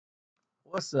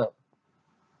What's up?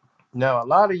 Now, a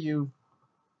lot of you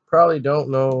probably don't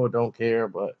know or don't care,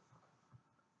 but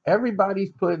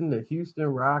everybody's putting the Houston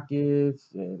Rockets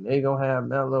and they gonna have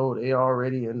Melo. They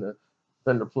already in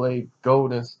the play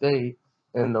Golden State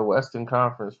in the Western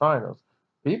Conference Finals.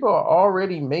 People are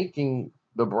already making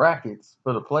the brackets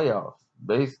for the playoffs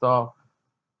based off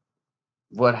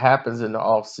what happens in the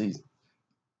off season.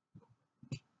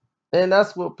 And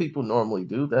that's what people normally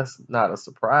do. That's not a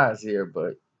surprise here,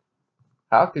 but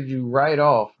how could you write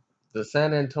off the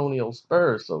San Antonio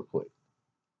Spurs so quick?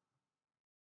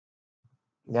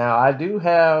 Now I do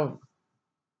have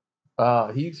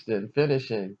Houston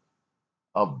finishing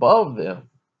above them,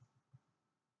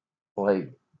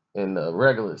 like in the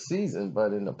regular season,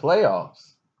 but in the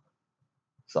playoffs.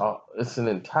 So it's an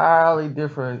entirely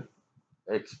different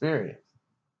experience.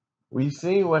 We've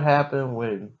seen what happened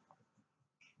when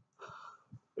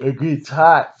it gets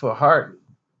hot for Harden.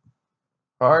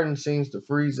 Harden seems to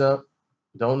freeze up,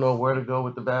 don't know where to go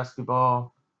with the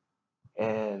basketball,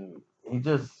 and he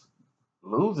just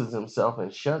loses himself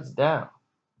and shuts down.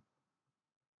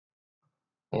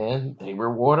 And they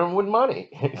reward him with money.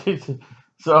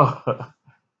 So I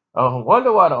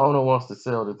wonder why the owner wants to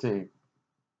sell the team.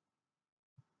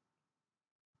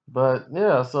 But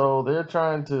yeah, so they're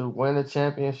trying to win a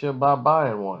championship by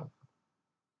buying one.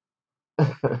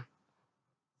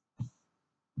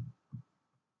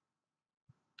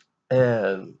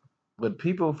 And what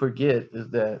people forget is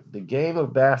that the game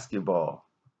of basketball,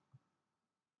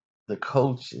 the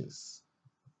coaches,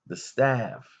 the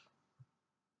staff,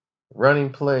 running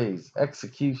plays,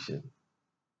 execution,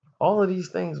 all of these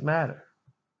things matter.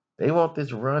 They want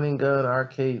this running gun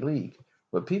arcade league.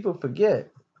 But people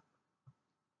forget,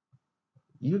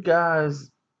 you guys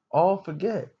all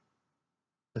forget,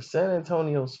 the San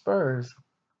Antonio Spurs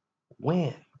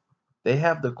win. They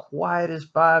have the quietest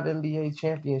 5 NBA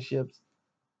championships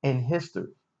in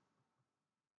history.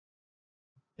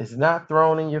 It's not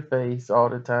thrown in your face all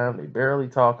the time. They barely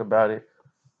talk about it.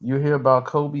 You hear about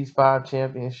Kobe's 5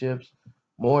 championships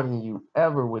more than you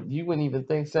ever would. You wouldn't even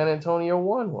think San Antonio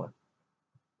won one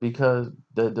because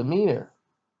the demeanor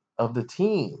of the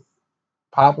team,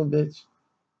 Popovich,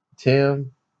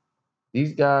 Tim,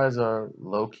 these guys are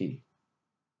low key.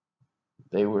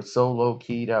 They were so low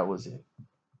key, that was it.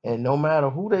 And no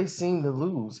matter who they seem to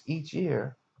lose each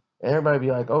year, everybody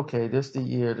be like, okay, this the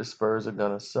year the Spurs are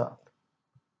gonna suck.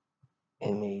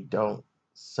 And they don't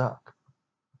suck.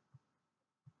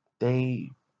 They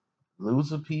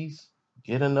lose a piece,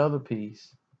 get another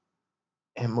piece,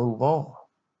 and move on.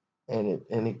 And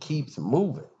it keeps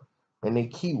moving. And they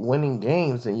keep winning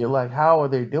games, and you're like, how are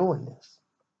they doing this?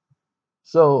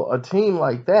 So a team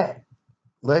like that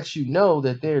lets you know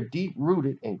that they're deep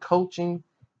rooted in coaching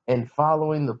and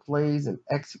following the plays and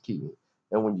executing.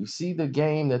 And when you see the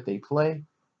game that they play,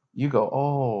 you go,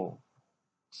 oh,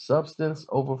 substance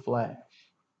over flash.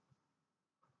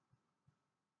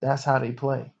 That's how they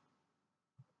play.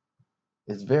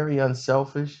 It's very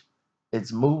unselfish.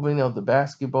 It's moving of the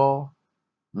basketball,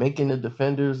 making the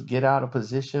defenders get out of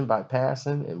position by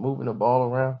passing and moving the ball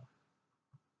around.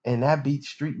 And that beats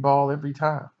street ball every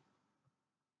time.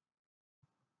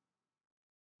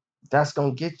 That's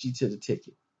going to get you to the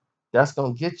ticket. That's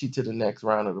going to get you to the next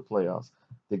round of the playoffs.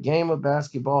 The game of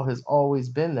basketball has always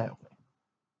been that way.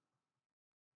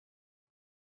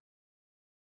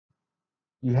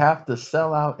 You have to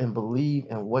sell out and believe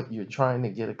in what you're trying to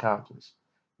get accomplished.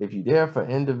 If you're there for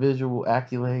individual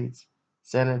accolades,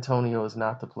 San Antonio is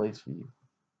not the place for you.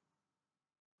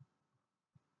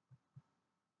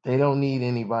 They don't need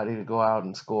anybody to go out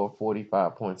and score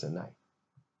 45 points a night.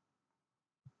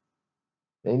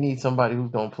 They need somebody who's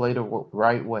going to play the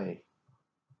right way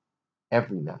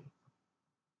every night.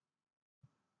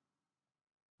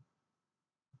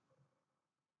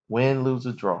 Win, lose,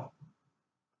 or draw.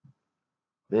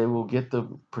 They will get the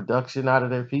production out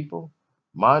of their people.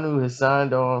 Manu has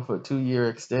signed on for a 2 year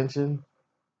extension,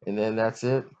 and then that's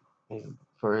it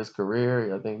for his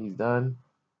career. I think he's done.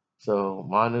 So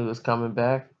Manu is coming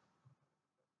back,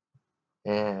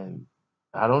 and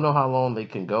I don't know how long they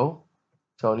can go.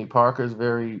 Tony Parker's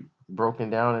very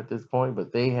broken down at this point,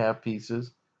 but they have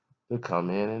pieces to come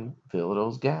in and fill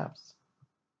those gaps.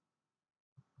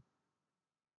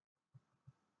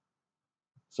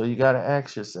 So you got to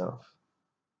ask yourself,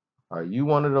 are you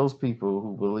one of those people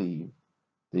who believe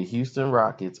the Houston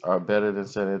Rockets are better than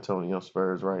San Antonio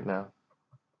Spurs right now?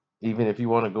 Even if you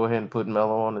want to go ahead and put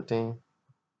Melo on the team?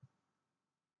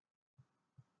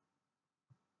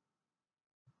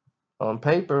 On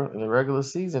paper, in the regular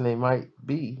season, they might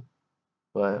be,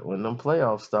 but when them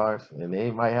playoffs start, and they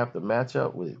might have to match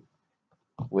up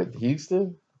with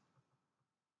Houston,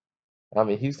 I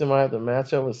mean, Houston might have to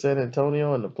match up with San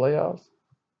Antonio in the playoffs.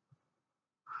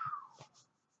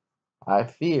 I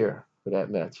fear for that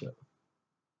matchup.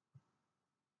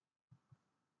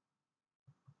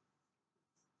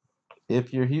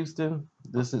 If you're Houston,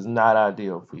 this is not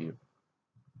ideal for you.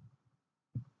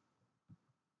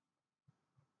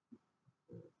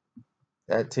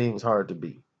 That team's hard to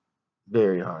beat.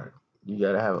 Very hard. You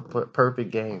got to have a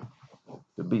perfect game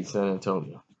to beat San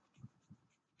Antonio.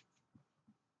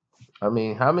 I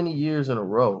mean, how many years in a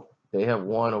row they have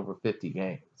won over 50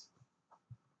 games?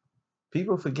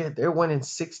 People forget they're winning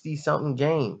 60 something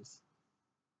games.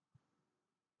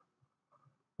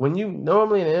 When you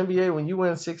normally in the NBA, when you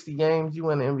win 60 games, you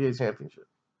win the NBA championship.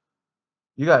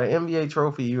 You got an NBA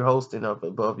trophy you're hosting up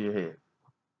above your head.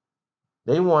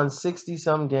 They won 60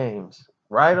 some games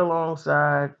right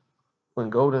alongside when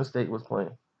Golden State was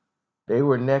playing. They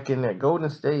were neck and neck. Golden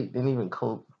State didn't even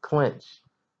clinch.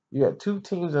 You got two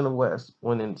teams in the West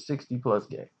winning 60 plus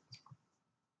games.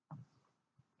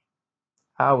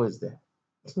 How is that?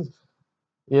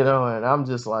 And I'm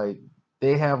just like,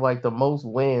 they have like the most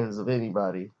wins of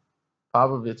anybody.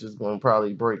 Popovich is going to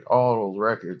probably break all those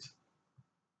records.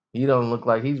 He don't look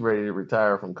like he's ready to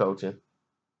retire from coaching.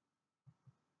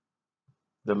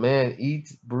 The man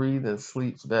eats, breathes, and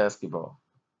sleeps basketball.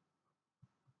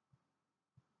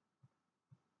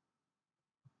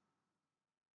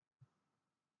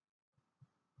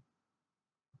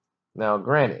 Now,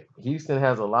 granted, Houston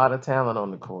has a lot of talent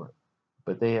on the court,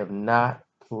 but they have not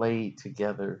played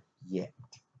together yet.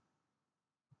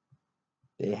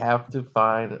 They have to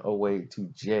find a way to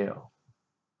gel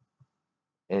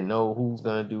and know who's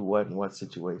going to do what in what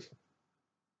situation.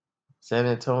 San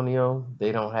Antonio,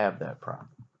 they don't have that problem.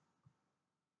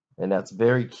 And that's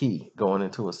very key going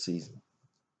into a season.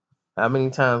 How many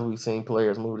times we've seen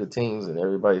players move to teams and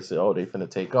everybody say, oh, they finna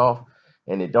take off,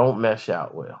 and it don't mesh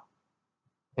out well.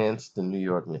 Hence the New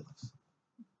York Knicks.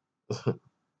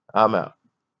 I'm out.